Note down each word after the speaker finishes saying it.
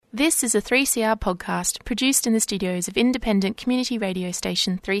This is a 3CR podcast produced in the studios of independent community radio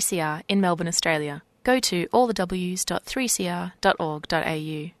station 3CR in Melbourne, Australia. Go to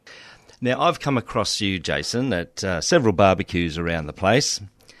allthews.3cr.org.au. Now, I've come across you, Jason, at several barbecues around the place,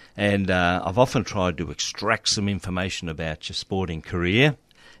 and I've often tried to extract some information about your sporting career,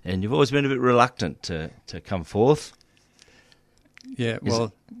 and you've always been a bit reluctant to come forth. Yeah,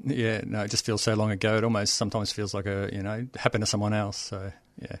 well, it just feels so long ago. It almost sometimes feels like happened to someone else. So,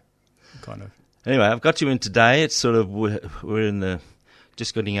 yeah, kind of. Anyway, I've got you in today. It's sort of, we're in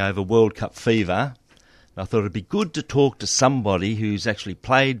just getting over World Cup fever. I thought it'd be good to talk to somebody who's actually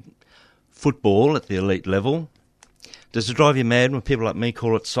played football at the elite level. Does it drive you mad when people like me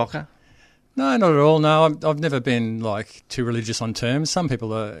call it soccer? No, not at all. No, I've never been too religious on terms. Some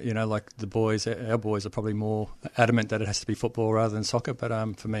people are, like the boys. Our boys are probably more adamant that it has to be football rather than soccer.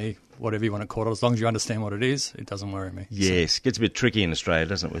 But for me, whatever you want to call it, as long as you understand what it is, it doesn't worry me. Yes, it gets a bit tricky in Australia,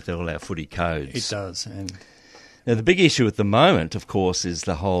 doesn't it, with all our footy codes? It does. And now the big issue at the moment, of course, is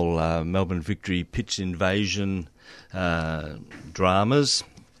the whole Melbourne Victory pitch invasion dramas.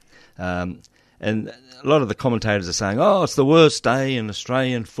 And a lot of the commentators are saying, oh, it's the worst day in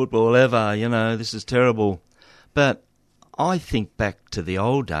Australian football ever, this is terrible. But I think back to the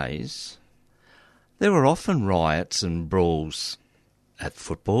old days, there were often riots and brawls at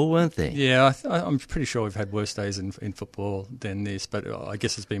football, weren't there? Yeah, I'm pretty sure we've had worse days in football than this, but I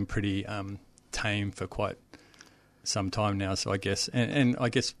guess it's been pretty tame for quite some time now, so I guess, and I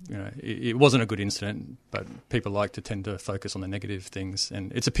guess, it wasn't a good incident, but people tend to focus on the negative things,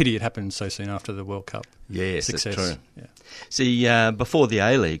 and it's a pity it happened so soon after the World Cup success. That's true. Yeah. See, before the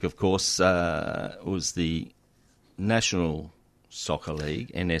A-League, of course, was the National Soccer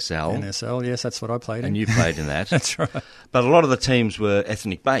League, NSL. NSL, yes, that's what I played in. And you played in that. That's right. But a lot of the teams were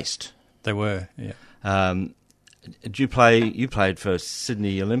ethnic-based. They were, yeah. Did you play? You played for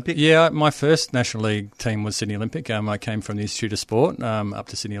Sydney Olympic? Yeah, my first National League team was Sydney Olympic. I came from the Institute of Sport up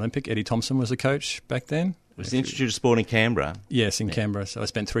to Sydney Olympic. Eddie Thompson was the coach back then. Was the Institute of Sport in Canberra? Yes, in Canberra. So I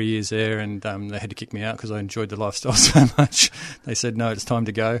spent 3 years there, and they had to kick me out because I enjoyed the lifestyle so much. They said, no, it's time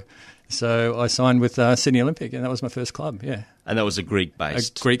to go. So I signed with Sydney Olympic, and that was my first club, yeah. And that was a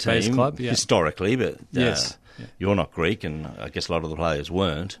Greek-based team, club, yeah. Historically, but yes. Yeah. You're not Greek, and I guess a lot of the players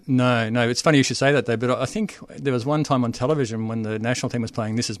weren't. No, it's funny you should say that, though, but I think there was one time on television when the national team was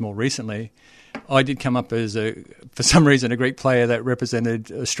playing, this is more recently, I did come up as, for some reason, a Greek player that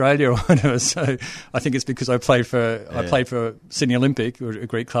represented Australia or whatever, so I think it's because I played for Sydney Olympic, a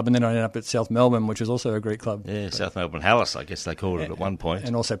Greek club, and then I ended up at South Melbourne, which is also a Greek club. Yeah, South Melbourne Hallis, I guess they called it at one point.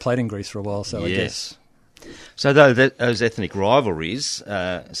 And also played in Greece for a while, so yes. I guess... So those ethnic rivalries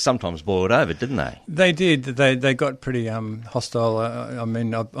sometimes boiled over, didn't they? They did. They got pretty hostile. I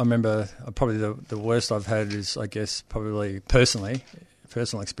remember probably the worst I've had is, I guess, probably personal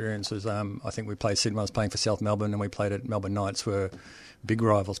experience was I think we played Sydney. I was playing for South Melbourne, and we played at Melbourne Knights, were big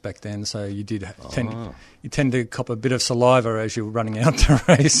rivals back then. So you tend to cop a bit of saliva as you're running out the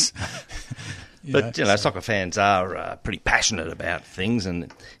race. But soccer fans are pretty passionate about things,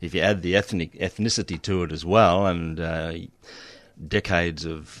 and if you add the ethnicity to it as well, and decades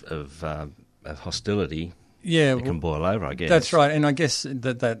of hostility, it can boil over, I guess. That's right, and I guess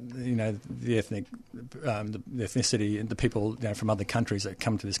that the ethnicity and the people from other countries that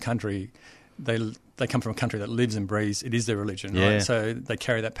come to this country, they come from a country that lives and breathes. It is their religion, right? So they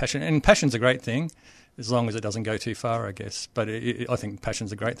carry that passion, and passion's a great thing. As long as it doesn't go too far, I guess. But I think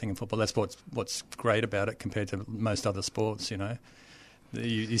passion's a great thing in football. That's what's great about it compared to most other sports.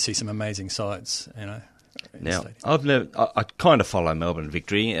 You see some amazing sights. Now, I kind of follow Melbourne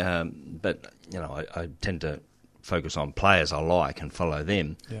Victory, but I tend to focus on players I like and follow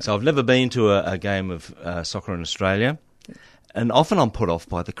them. Yeah. So I've never been to a game of soccer in Australia, and often I'm put off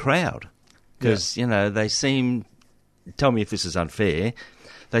by the crowd because they seem. Tell me if this is unfair.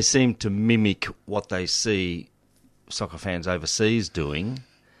 They seem to mimic what they see soccer fans overseas doing,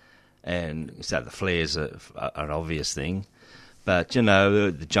 and so the flares are an obvious thing. But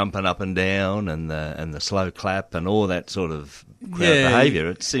the jumping up and down and the slow clap and all that sort of crowd behaviour,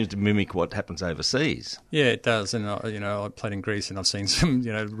 it seems to mimic what happens overseas. Yeah, it does. And I played in Greece, and I've seen some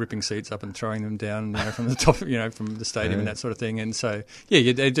ripping seats up and throwing them down from the top, from the stadium and that sort of thing. And so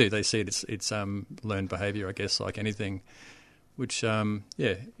they do. They see it. It's learned behaviour, I guess, like anything. Which,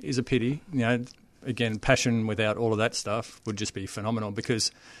 is a pity. Again, passion without all of that stuff would just be phenomenal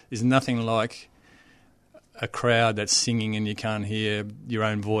because there's nothing like a crowd that's singing and you can't hear your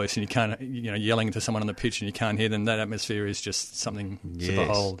own voice and you can't, yelling to someone on the pitch and you can't hear them. That atmosphere is just something to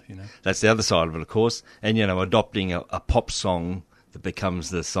behold. That's the other side of it, of course. And, adopting a pop song that becomes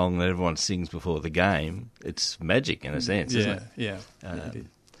the song that everyone sings before the game, it's magic in a sense, isn't it? Yeah.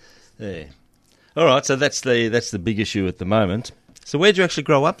 Yeah. All right, so that's the big issue at the moment. So where did you actually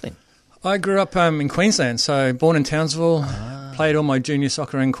grow up then? I grew up in Queensland, so born in Townsville, played all my junior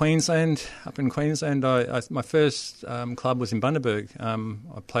soccer in Queensland. Up in Queensland, my first club was in Bundaberg.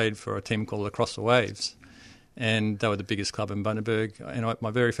 I played for a team called Across the Waves, and they were the biggest club in Bundaberg. And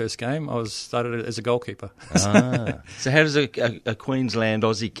my very first game, I started as a goalkeeper. So how does a Queensland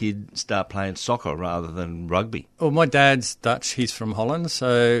Aussie kid start playing soccer rather than rugby? Well, my dad's Dutch. He's from Holland,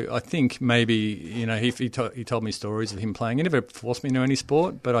 so I think maybe he told me stories of him playing. He never forced me into any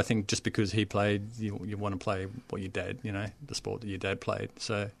sport, but I think just because he played, you want to play what your dad, the sport that your dad played.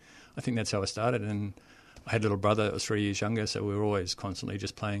 So I think that's how I started. And I had a little brother that was 3 years younger, so we were always constantly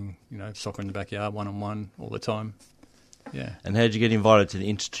just playing, soccer in the backyard, one-on-one all the time. Yeah. And how did you get invited to the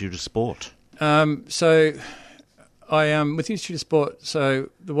Institute of Sport? So I with the Institute of Sport, so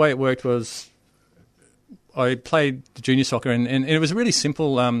the way it worked was I played the junior soccer, and it was really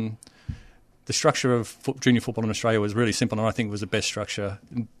simple. The structure of junior football in Australia was really simple, and I think it was the best structure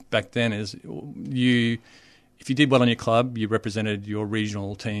back then. If you did well in your club, you represented your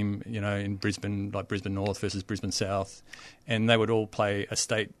regional team, in Brisbane, like Brisbane North versus Brisbane South, and they would all play a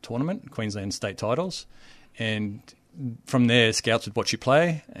state tournament, Queensland state titles, and from there, scouts would watch you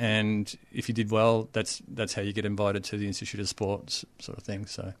play, and if you did well, that's how you get invited to the Institute of Sport sort of thing.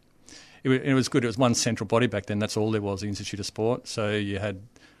 So it was good. It was one central body back then. That's all there was, the Institute of Sport. So you had,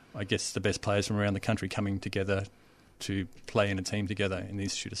 I guess, the best players from around the country coming together to play in a team together in the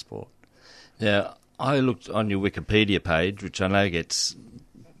Institute of Sport. Yeah. I looked on your Wikipedia page, which I know it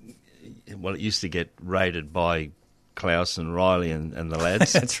used to get rated by Klaus and Riley and the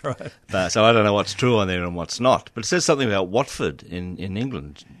lads. That's right. So I don't know what's true on there and what's not. But it says something about Watford in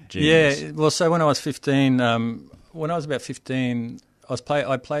England. Juniors. Yeah, well, so when I was 15, about 15,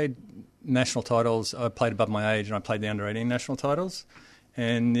 I played national titles. I played above my age, and I played the under-18 national titles.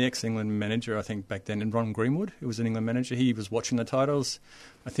 And the ex-England manager, I think back then, and Ron Greenwood, who was an England manager, he was watching the titles.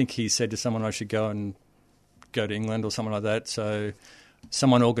 I think he said to someone I should go to England or something like that. So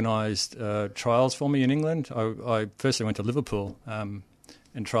someone organised trials for me in England. I firstly went to Liverpool and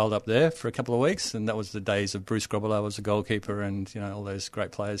trialled up there for a couple of weeks, and that was the days of Bruce Grobbelaar was the goalkeeper, and all those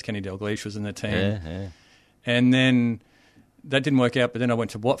great players. Kenny Dalglish was in the team. Yeah. And then that didn't work out, but then I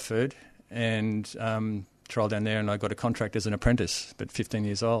went to Watford and trial down there, and I got a contract as an apprentice, but 15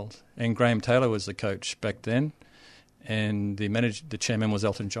 years old. And Graham Taylor was the coach back then, and the chairman was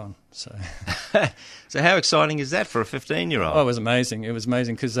Elton John. So, so how exciting is that for a 15-year-old? Oh, it was amazing. It was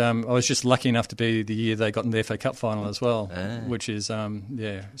amazing because I was just lucky enough to be the year they got in the FA Cup final as well, which is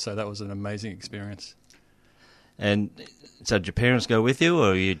So that was an amazing experience. And so did your parents go with you,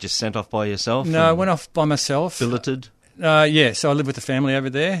 or were you just sent off by yourself? No, I went off by myself. Billeted? So I lived with the family over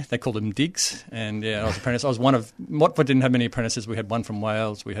there. They called them digs, and I was apprentice. I was one of Watford didn't have many apprentices. We had one from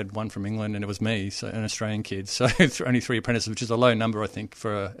Wales, we had one from England, and it was me, so an Australian kid. So only 3 apprentices, which is a low number, I think,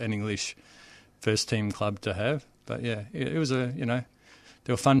 for an English first team club to have. But yeah, it was there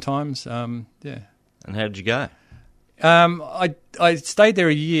were fun times. And how did you go? I stayed there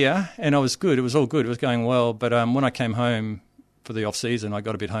a year, and I was good. It was all good. It was going well. But when I came home for the off season, I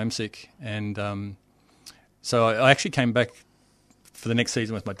got a bit homesick, and so I actually came back for the next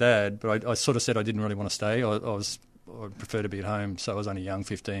season with my dad, but I sort of said I didn't really want to stay. I'd prefer to be at home, so I was only young,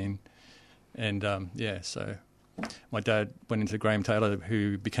 15. And, so my dad went into Graham Taylor,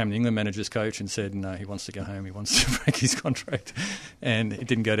 who became the England manager's coach, and said, no, he wants to go home. He wants to break his contract. And it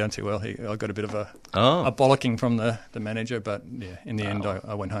didn't go down too well. I got a bit of a bollocking from the manager, but, in the end,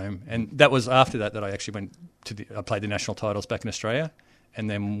 I went home. And that was after that I actually went I played the national titles back in Australia, and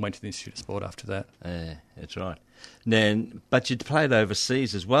then went to the Institute of Sport after that. Yeah, that's right. But you'd played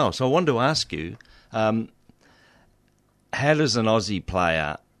overseas as well. So I wanted to ask you, how does an Aussie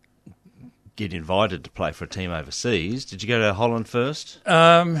player get invited to play for a team overseas? Did you go to Holland first?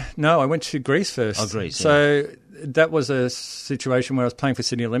 No, I went to Greece first. Oh, Greece. So that was a situation where I was playing for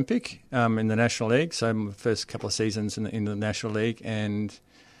Sydney Olympic in the National League. So my first couple of seasons in the National League, and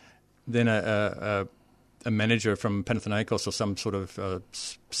then a manager from Panathinaikos, or some sort of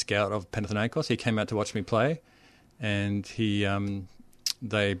scout of Panathinaikos, he came out to watch me play, and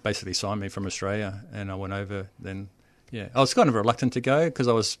they basically signed me from Australia, and I went over then. Yeah, I was kind of reluctant to go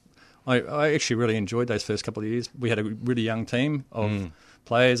because I actually really enjoyed those first couple of years. We had a really young team of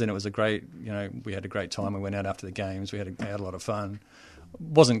players, and it was a great, we had a great time. We went out after the games. We had a lot of fun.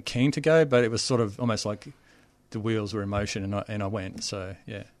 Wasn't keen to go, but it was sort of almost like the wheels were in motion, and I went. So,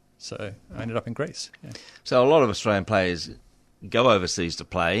 yeah. So I ended up in Greece. Yeah. So a lot of Australian players go overseas to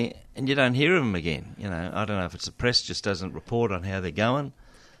play, and you don't hear of them again. I don't know if it's the press just doesn't report on how they're going.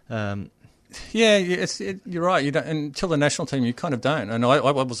 Yeah, you're right. You don't until the national team. You kind of don't. And I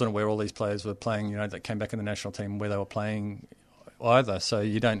wasn't aware all these players were playing. That came back in the national team where they were playing either. So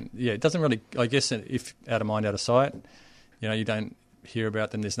you don't. Yeah, it doesn't really. I guess if out of mind, out of sight. You don't hear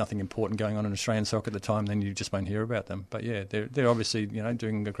about them. There's nothing important going on in Australian soccer at the time. Then you just won't hear about them. But yeah, they're obviously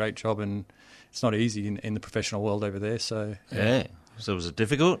doing a great job, and it's not easy in the professional world over there. So yeah. So was it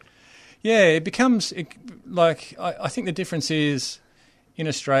difficult? Yeah, it becomes I think the difference is in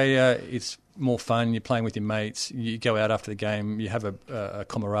Australia it's more fun. You're playing with your mates. You go out after the game. You have a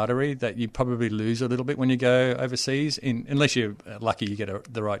camaraderie that you probably lose a little bit when you go overseas, unless you're lucky you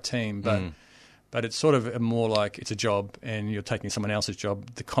get the right team. But it's sort of more like it's a job and you're taking someone else's job.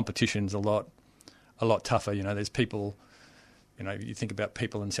 The competition's a lot tougher. There's people. You think about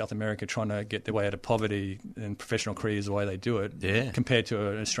people in South America trying to get their way out of poverty and professional careers the way they do it, compared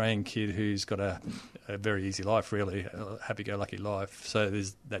to an Australian kid who's got a very easy life, really, a happy-go-lucky life. So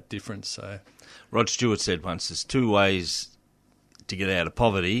there's that difference. So, Rod Stewart said once, there's two ways to get out of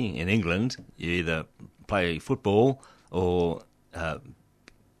poverty in England. You either play football or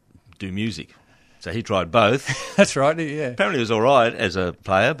do music. So he tried both. That's right, yeah. Apparently he was all right as a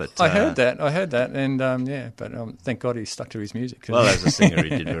player, but... I heard that, and but thank God he stuck to his music. Well, as a singer he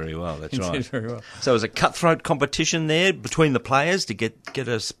did very well, that's right. He did very well. So it was a cutthroat competition there between the players to get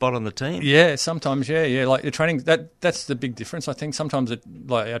a spot on the team? Yeah, sometimes, yeah. Like the training, that's the big difference, I think. Sometimes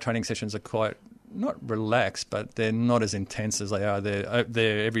our training sessions are quite... not relaxed, but they're not as intense as they are.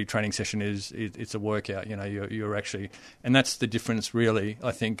 They're every training session it's a workout. You're actually, and that's the difference, really.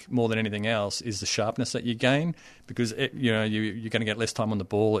 I think more than anything else is the sharpness that you gain, because you're going to get less time on the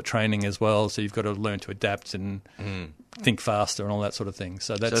ball at training as well. So you've got to learn to adapt and think faster and all that sort of thing.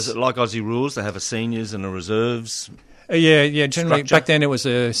 So is it like Aussie Rules? They have a seniors and a reserves. Yeah. Generally, structure? Back then it was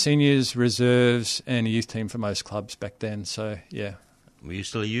a seniors, reserves, and a youth team for most clubs back then. So yeah. Were you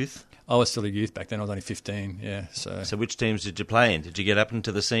still a youth? I was still a youth back then. I was only 15, yeah. So which teams did you play in? Did you get up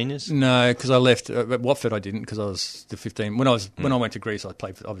into the seniors? No, because I left. At Watford I didn't, because I was still 15. When I went to Greece, I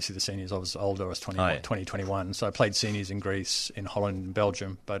played for, obviously, the seniors. I was older. I was 20, 21. So I played seniors in Greece, in Holland and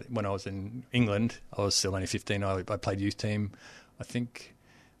Belgium. But when I was in England, I was still only 15. I played youth team, I think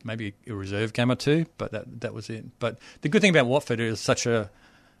maybe a reserve game or two, but that was it. But the good thing about Watford is such a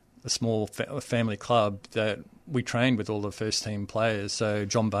small family club that we trained with all the first team players. So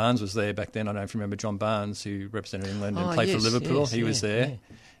John Barnes was there back then. I don't know if you remember John Barnes, who represented England and played for Liverpool. He was there. Yeah.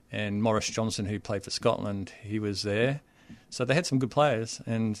 And Maurice Johnson, who played for Scotland, he was there. So they had some good players.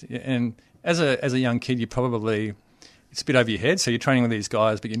 And as a young kid, it's a bit over your head. So you're training with these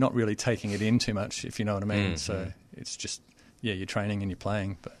guys, but you're not really taking it in too much, if you know what I mean. So it's just, you're training and you're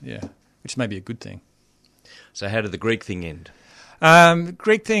playing, but which may be a good thing. So how did the Greek thing end?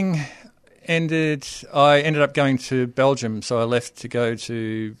 Greek thing ended. I ended up going to Belgium, so I left to go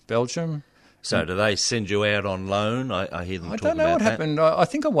to Belgium. So do they send you out on loan? I hear them talk about that. I don't know what happened. I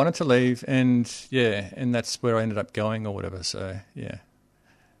think I wanted to leave, and that's where I ended up going or whatever. So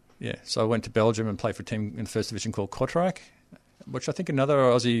so I went to Belgium and played for a team in the first division called Qatar, which I think another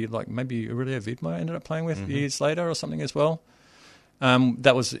Aussie, like maybe Aurelio Vidma, ended up playing with years later or something as well.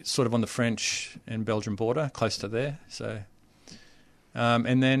 That was sort of on the French and Belgian border, close to there. So.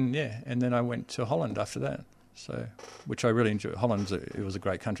 And then I went to Holland after that. So, which I really enjoyed. Holland, it was a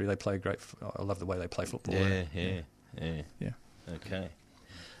great country. They play great. I love the way they play football. Yeah. Okay.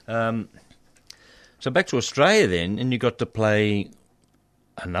 So back to Australia then, and you got to play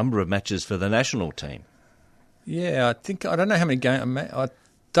a number of matches for the national team. Yeah, I don't know how many games. I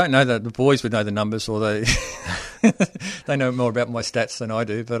don't know that the boys would know the numbers, or they they know more about my stats than I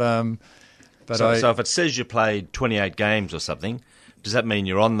do. So if it says you played 28 games or something, does that mean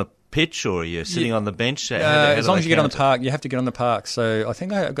you're on the pitch or you're sitting on the bench? As long as you get on the park, you have to get on the park. So I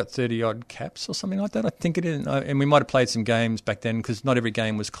think I got 30-odd caps or something like that. I think it is. And we might have played some games back then, because not every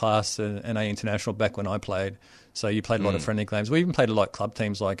game was classed an A international back when I played. So you played a lot of friendly games. We even played a lot of club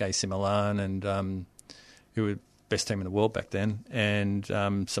teams like AC Milan, and who were best team in the world back then, and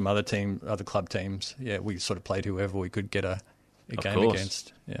some other club teams. Yeah, we sort of played whoever we could get a game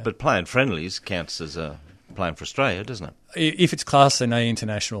against. Yeah. But playing friendlies counts as playing for Australia, doesn't it? If it's classed an A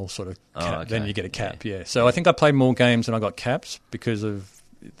international sort of cap, then you get a cap, So I think I played more games than I got caps because of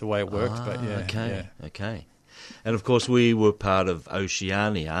the way it worked. Okay. And of course we were part of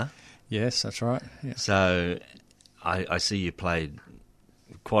Oceania. Yes, that's right. Yeah. So I see you played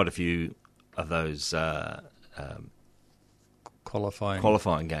quite a few of those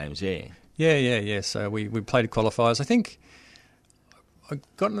qualifying games, Yeah. So we played qualifiers. I think I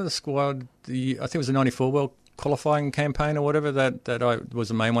got into the squad. I think it was the '94 World qualifying campaign or whatever that I was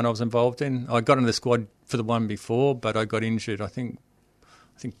the main one I was involved in. I got into the squad for the one before, but I got injured. I think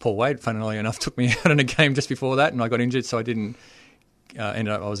think Paul Wade, funnily enough, took me out in a game just before that, and I got injured, so I didn't. I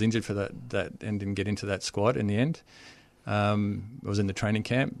was injured for that and didn't get into that squad in the end. I was in the training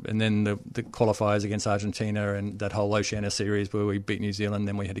camp, and then the qualifiers against Argentina and that whole Oceania series where we beat New Zealand,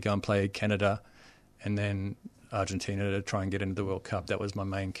 then we had to go and play Canada, and then Argentina to try and get into the World Cup. That was my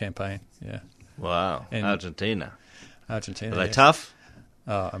main campaign. Yeah. Wow. And Argentina. Are they tough?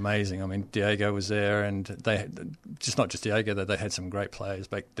 Oh, amazing. I mean, Diego was there, and they just not just Diego, they had some great players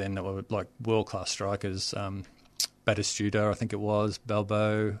back then that were like world-class strikers. Batistuta, I think it was,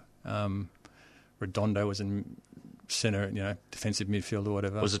 Balbo, Redondo was in centre, defensive midfield or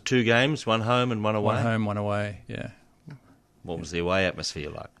whatever. Was it 2 games, one home and one away? One home, one away, yeah. What was the away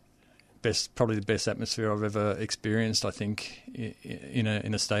atmosphere like? Probably the best atmosphere I've ever experienced, I think, in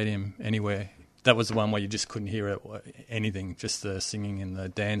a stadium anywhere. That was the one where you just couldn't hear anything, just the singing and the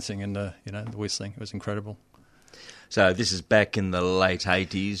dancing and the whistling. It was incredible. So this is back in the late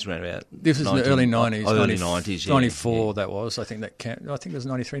 80s, around about. This was in the early 90s. Early 90s, yeah. 94, yeah. That was. I think it was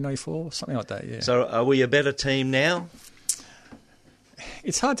 93, 94, something like that. Yeah. So are we a better team now?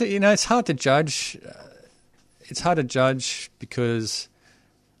 It's hard to judge. It's hard to judge because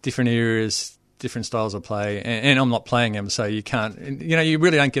different eras, different styles of play, and I'm not playing them, so you can't. You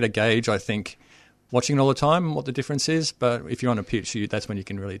really don't get a gauge, I think, watching it all the time, what the difference is. But if you're on a pitch, that's when you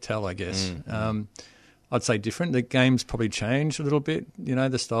can really tell, I guess. I'd say different. The game's probably changed a little bit.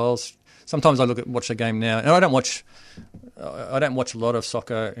 The styles. Sometimes I watch a game now, and I don't watch a lot of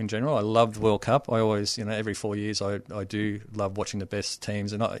soccer in general. I love the World Cup. I always, every 4 years, I do love watching the best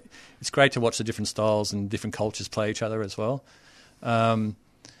teams, and it's great to watch the different styles and different cultures play each other as well.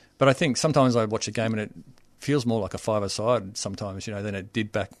 But I think sometimes I watch a game and it feels more like a five-a-side sometimes, than it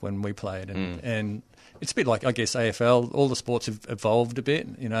did back when we played. And it's a bit like, I guess, AFL. All the sports have evolved a bit,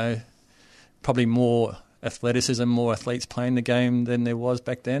 probably more athleticism, more athletes playing the game than there was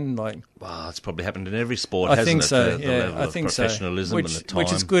back then. Well, it's probably happened in every sport, I hasn't think it? so, the yeah. level of professionalism and the time.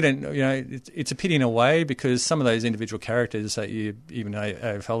 Which is good, and it's a pity in a way because some of those individual characters that even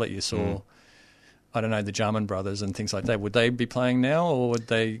AFL that you saw, I don't know, the Jarman brothers and things like that, would they be playing now, or would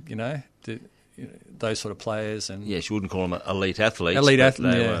they, those sort of players? And yes, you wouldn't call them elite athletes. They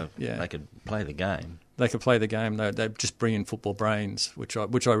could play the game. They could play the game. They're just brilliant football brains, which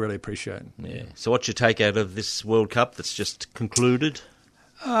I really appreciate. Yeah. So what's your take out of this World Cup that's just concluded?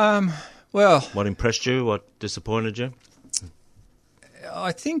 Well, what impressed you? What disappointed you?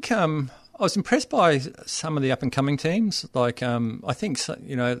 I think I was impressed by some of the up-and-coming teams. I think,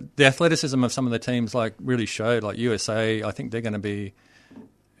 the athleticism of some of the teams really showed. Like USA, I think they're going to be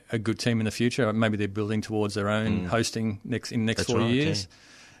a good team in the future. Maybe they're building towards their own hosting next 4 years. Yeah.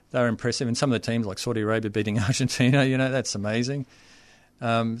 They're impressive. And some of the teams like Saudi Arabia beating Argentina, that's amazing.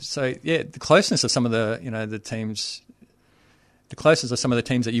 The closeness of some of the teams, the closest of some of the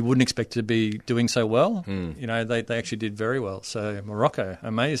teams that you wouldn't expect to be doing so well, they actually did very well. So Morocco,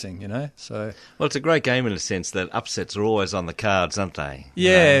 amazing, So well, it's a great game in a sense that upsets are always on the cards, aren't they?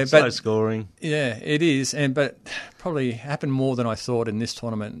 Yeah, slow scoring. Yeah, it is, but probably happened more than I thought in this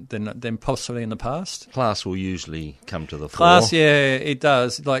tournament than possibly in the past. Class will usually come to the fore. Class, yeah, it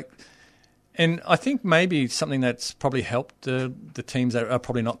does. And I think maybe something that's probably helped the teams that are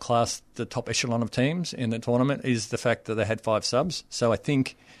probably not classed the top echelon of teams in the tournament is the fact that they had 5 subs. So I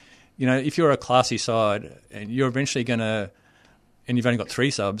think, if you're a classy side and you're eventually going to, and you've only got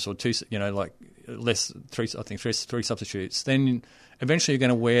 3 subs or 2, less 3, I think 3 substitutes, then eventually you're going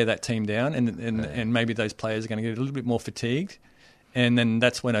to wear that team down and maybe those players are going to get a little bit more fatigued. And then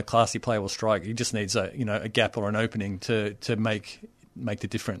that's when a classy player will strike. He just needs a gap or an opening to make the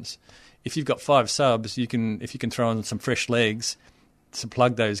difference. If you've got 5 subs, if you can throw in some fresh legs to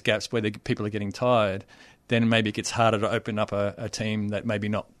plug those gaps where people are getting tired, then maybe it gets harder to open up a team that maybe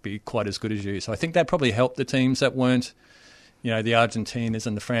not be quite as good as you. So I think that probably helped the teams that weren't, the Argentinas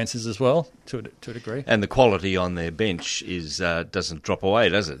and the Frances as well, to a degree. And the quality on their bench doesn't drop away,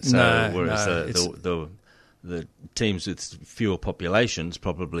 does it? So no, whereas the teams with fewer populations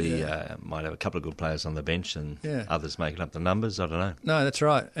probably might have a couple of good players on the bench and others making up the numbers. I don't know. No, that's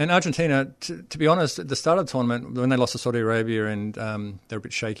right. And Argentina, to be honest, at the start of the tournament, when they lost to Saudi Arabia and they were a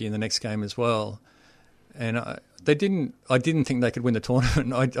bit shaky in the next game as well, and I didn't think they could win the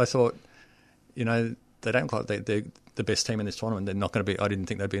tournament. I thought, they don't look like they're the best team in this tournament. They're not going to be. I didn't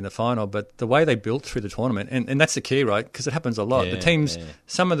think they'd be in the final, but the way they built through the tournament, and that's the key, right? Because it happens a lot.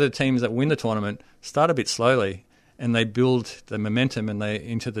 Some of the teams that win the tournament start a bit slowly, and they build the momentum, and they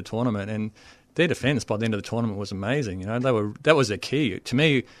into the tournament. And their defence by the end of the tournament was amazing. That was their key. To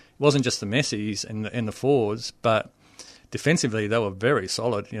me, it wasn't just the Messis and the forwards, but defensively, they were very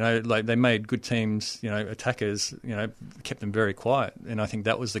solid. Like they made good teams, attackers, kept them very quiet. And I think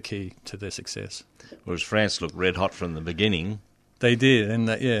that was the key to their success. Whereas France looked red hot from the beginning. They did, and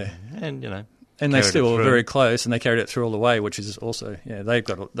and they still were very close, and they carried it through all the way, which is also, they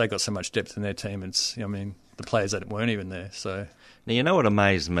got so much depth in their team. It's, the players that weren't even there. So now, you know what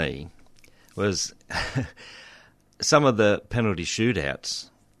amazed me was some of the penalty shootouts.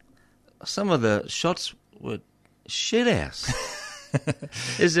 Some of the shots were shit house.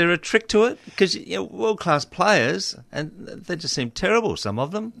 Is there a trick to it? Because world-class players, and they just seem terrible, some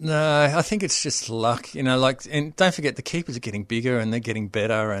of them. No, I think it's just luck. And don't forget the keepers are getting bigger and they're getting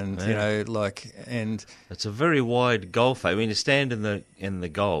better, and and it's a very wide goal face. When you stand in the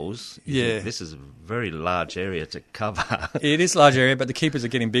goals, think this is a very large area to cover. It is a large area, but the keepers are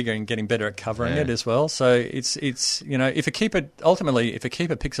getting bigger and getting better at covering it as well. So it's if a keeper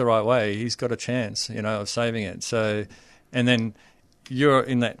picks the right way, he's got a chance, of saving it. So, and then you're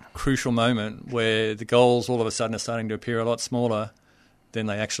in that crucial moment where the goals all of a sudden are starting to appear a lot smaller than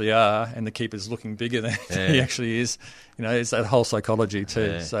they actually are, and the keeper's looking bigger than he actually is. It's that whole psychology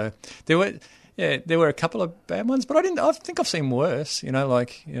too. Yeah. So there were a couple of bad ones, but I think I've seen worse.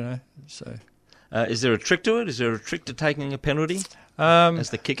 So. Is there a trick to it? Is there a trick to taking a penalty as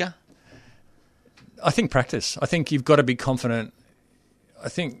the kicker? I think practice. I think you've got to be confident.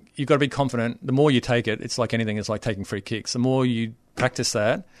 The more you take it, it's like anything. It's like taking free kicks. The more you practice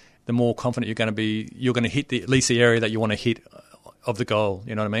that, the more confident you're going to be. You're going to hit at least the area that you want to hit of the goal.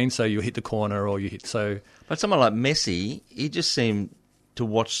 You know what I mean? So you hit the corner, or you hit. So, but someone like Messi, he just seemed to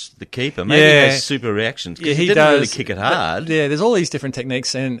watch the keeper. Maybe he has super reactions. Yeah, he didn't really kick it hard. But, there's all these different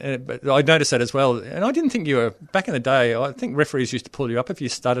techniques, but I noticed that as well. And I didn't think you were back in the day. I think referees used to pull you up if you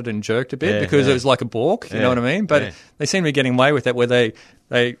stuttered and jerked a bit because it was like a balk. You know what I mean? But they seem to be getting away with that, where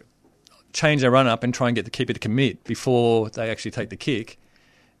they change their run up and try and get the keeper to commit before they actually take the kick,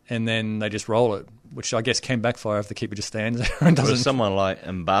 and then they just roll it, which I guess can backfire if the keeper just stands there and doesn't. Whereas someone like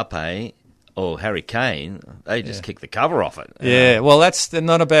Mbappe or Harry Kane, they just kick the cover off it. Well, that's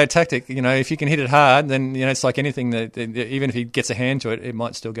not a bad tactic. If you can hit it hard, then it's like anything that even if he gets a hand to it, it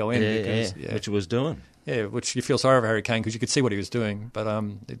might still go in. Which he was doing. Yeah, which you feel sorry for Harry Kane because you could see what he was doing, but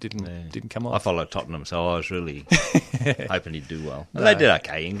it didn't come off. I followed Tottenham, so I was really hoping he'd do well. And they did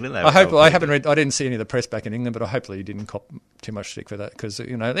okay, England. I didn't see any of the press back in England, but hopefully he didn't cop too much stick for that because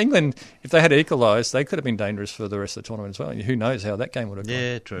England, if they had equalised, they could have been dangerous for the rest of the tournament as well. Who knows how that game would have gone?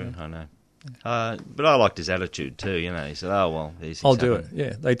 Yeah, true. I know. But I liked his attitude too. He said, "Oh well, I'll do it."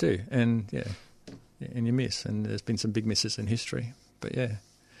 Yeah, they do, and and you miss, and there's been some big misses in history, but yeah.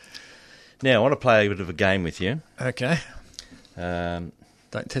 Now, I want to play a bit of a game with you. Okay. Don't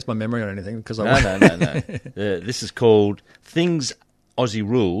test my memory on anything because I won't. No. This is called Things Aussie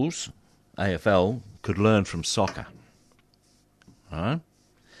Rules, AFL, Could Learn from Soccer. All right?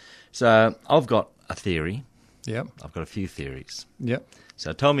 So, I've got a theory. Yep. I've got a few theories. Yep.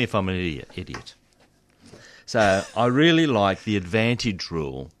 So, tell me if I'm an idiot. So, I really like the advantage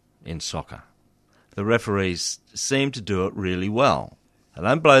rule in soccer. The referees seem to do it really well. They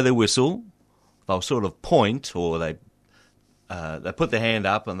don't blow their whistle. They'll sort of point, or they put their hand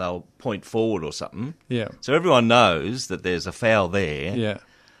up and they'll point forward or something. Yeah. So everyone knows that there's a foul there. Yeah.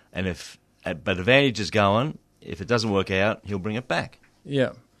 And but advantage is going. If it doesn't work out, he'll bring it back.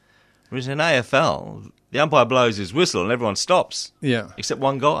 Yeah. Whereas in AFL, the umpire blows his whistle and everyone stops. Yeah. Except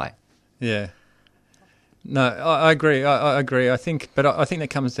one guy. Yeah. No, I agree. I agree. I think that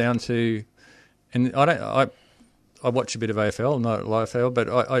comes down to, and I watch a bit of AFL, not LFL,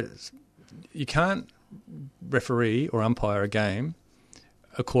 but you can't referee or umpire a game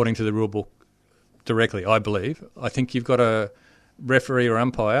according to the rule book directly, I believe. I think you've got to referee or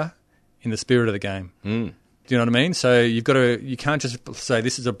umpire in the spirit of the game. Mm. Do you know what I mean? So you can't just say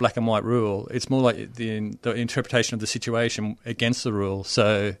this is a black and white rule. It's more like the interpretation of the situation against the rule.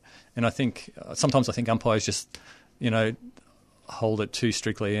 So, and I think sometimes umpires just, hold it too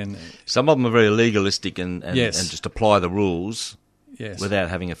strictly, and some of them are very legalistic and just apply the rules without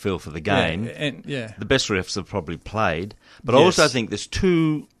having a feel for the game. The best refs have probably played, but I also think there's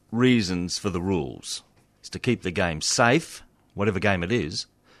two reasons for the rules: it's to keep the game safe, whatever game it is,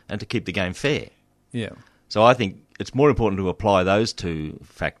 and to keep the game fair. Yeah. So I think it's more important to apply those two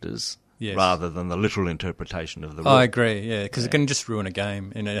factors rather than the literal interpretation of the rule. I agree, because it can just ruin a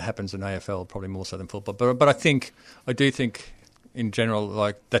game, and it happens in AFL probably more so than football. But I do think. In general,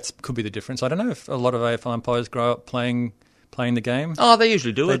 that could be the difference. I don't know if a lot of AFL umpires grow up playing the game. Oh, they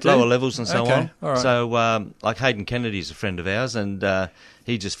usually do at lower levels and so on. All right. So, like Hayden Kennedy's a friend of ours, and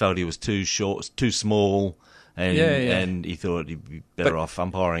he just felt he was too short, too small, and he thought he'd be better off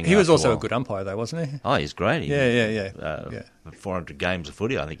umpiring. He was also a good umpire, though, wasn't he? Oh, he's great. Yeah. 400 games of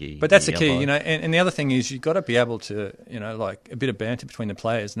footy, I think he. But that's the key, And the other thing is you've got to be able to, like a bit of banter between the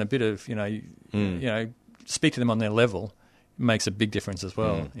players and a bit of, speak to them on their level makes a big difference as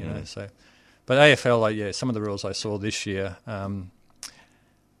well. So. But AFL, some of the rules I saw this year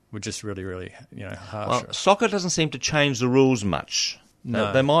were just really, really, harsh. Well, soccer doesn't seem to change the rules much.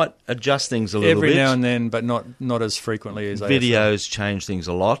 No. They might adjust things a little bit. Every now and then, but not as frequently as Videos AFL. change things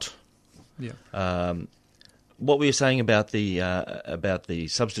a lot. Yeah. What were you saying about the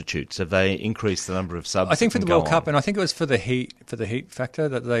substitutes? Have they increased the number of subs? I think for the World Cup, and I think it was for the heat factor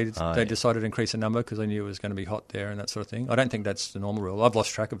that they decided to increase the number because they knew it was going to be hot there and that sort of thing. I don't think that's the normal rule. I've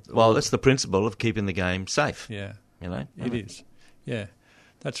lost track of. Well, that's the principle of keeping the game safe. Yeah, it is. Yeah,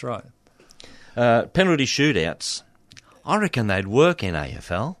 that's right. Penalty shootouts. I reckon they'd work in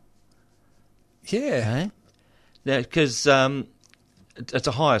AFL. Yeah, because it's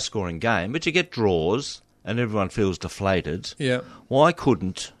a higher scoring game, but you get draws. And everyone feels deflated. Yeah. Why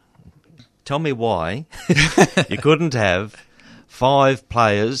couldn't... Tell me why you couldn't have 5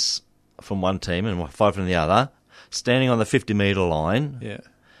 players from one team and 5 from the other standing on the 50-metre line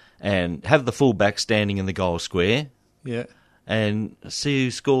and have the fullback standing in the goal square and see who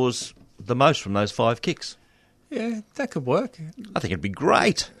scores the most from those 5 kicks. Yeah, that could work. I think it'd be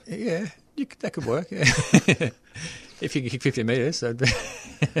great. Yeah, that could work, yeah. If you kick 50 metres, that'd be...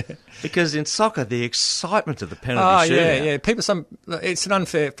 Because in soccer, the excitement of the penalty shootout... it's an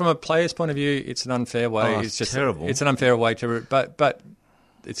unfair... From a player's point of view, it's an unfair way. It's just terrible. It's an unfair way to... But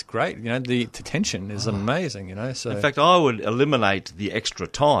it's great, the tension is amazing, So in fact, I would eliminate the extra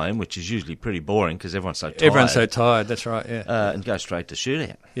time, which is usually pretty boring because everyone's so tired. Everyone's so tired, that's right, yeah. And go straight to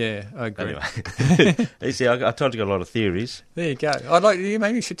shootout. Yeah, I agree. Anyway, you see, I told you got a lot of theories. There you go.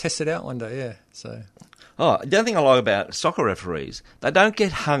 Maybe you should test it out one day, yeah, so... Oh, the other thing I like about soccer referees, they don't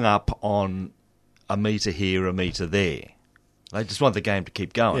get hung up on a metre here, a metre there. They just want the game to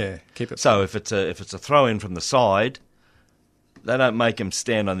keep going. Yeah, keep it. So if it's a throw in from the side, they don't make them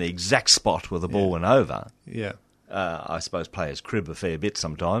stand on the exact spot where the ball went over. Yeah. I suppose players crib a fair bit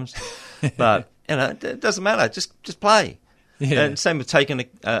sometimes, but it doesn't matter. Just play. Yeah. And same with taking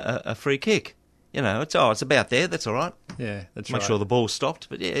a free kick. It's about there. That's all right. Yeah, that's right. Make sure the ball's stopped,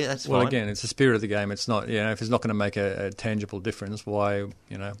 but that's fine. Well, again, it's the spirit of the game. It's not, if it's not going to make a tangible difference, why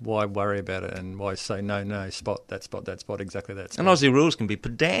worry about it and why say no, spot, exactly that spot. And Aussie Rules can be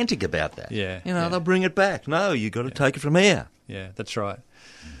pedantic about that. Yeah. They'll bring it back. No, you've got to take it from here. Yeah, that's right.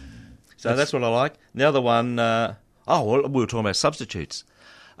 So that's what I like. The other one, we were talking about substitutes.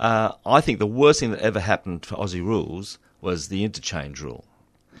 I think the worst thing that ever happened for Aussie Rules was the interchange rule.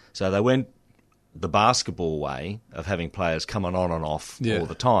 So they went the basketball way of having players coming on and off all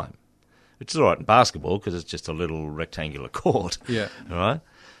the time, which is all right in basketball because it's just a little rectangular court. Yeah. All right.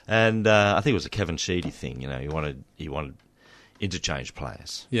 And I think it was a Kevin Sheedy thing. He wanted interchange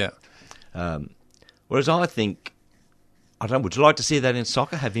players. Yeah. Whereas I think, I don't know, would you like to see that in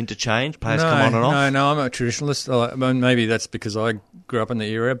soccer? Have interchange players come on and off? No, I'm a traditionalist. Maybe that's because I grew up in the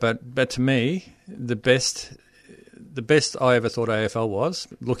era, but to me, the best I ever thought AFL was,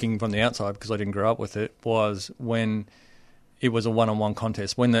 looking from the outside because I didn't grow up with it, was when it was a one-on-one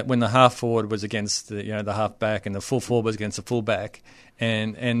contest. When the half forward was against the half back and the full forward was against the full back,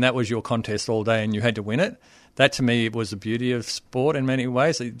 and that was your contest all day, and you had to win it. That to me was the beauty of sport in many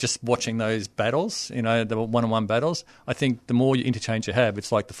ways. Just watching those battles, the one-on-one battles. I think the more interchange you have, it's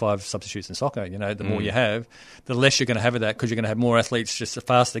like the 5 substitutes in soccer. The more you have, the less you're going to have of that because you're going to have more athletes. Just a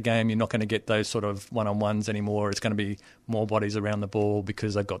faster game, you're not going to get those sort of one-on-ones anymore. It's going to be more bodies around the ball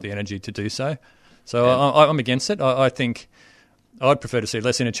because they've got the energy to do so. So I'm against it. I think I'd prefer to see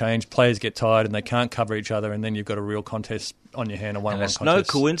less interchange. Players get tired and they can't cover each other, and then you've got a real contest on your hand, a one-on-one contest. And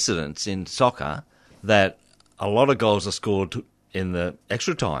it's no coincidence in soccer that a lot of goals are scored in the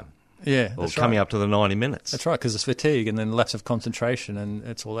extra time. Yeah, or coming up to the 90 minutes. That's right, because it's fatigue and then lapse of concentration and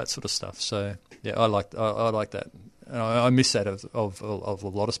it's all that sort of stuff. So yeah, I like that. I miss that of a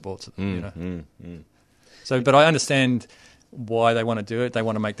lot of sports. So, but I understand why they want to do it. They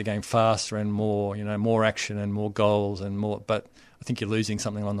want to make the game faster and more, more action and more goals and more. But I think you're losing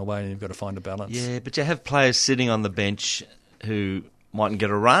something along the way, and you've got to find a balance. Yeah, but you have players sitting on the bench who mightn't get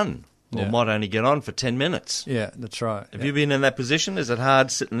a run. Or might only get on for 10 minutes. Yeah, that's right. Have you been in that position? Is it hard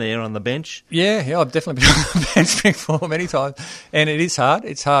sitting there on the bench? Yeah, I've definitely been on the bench before many times. And it is hard.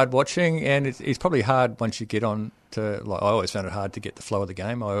 It's hard watching, and it's probably hard once you get on to... I always found it hard to get the flow of the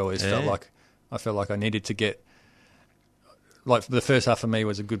game. I always felt like I needed to get... the first half for me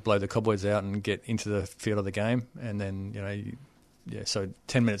was a good blow the cobwebs out and get into the field of the game. And then, so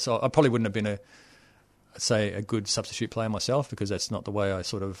 10 minutes... I probably wouldn't have been say, a good substitute player myself, because that's not the way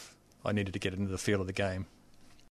I needed to get into the feel of the game.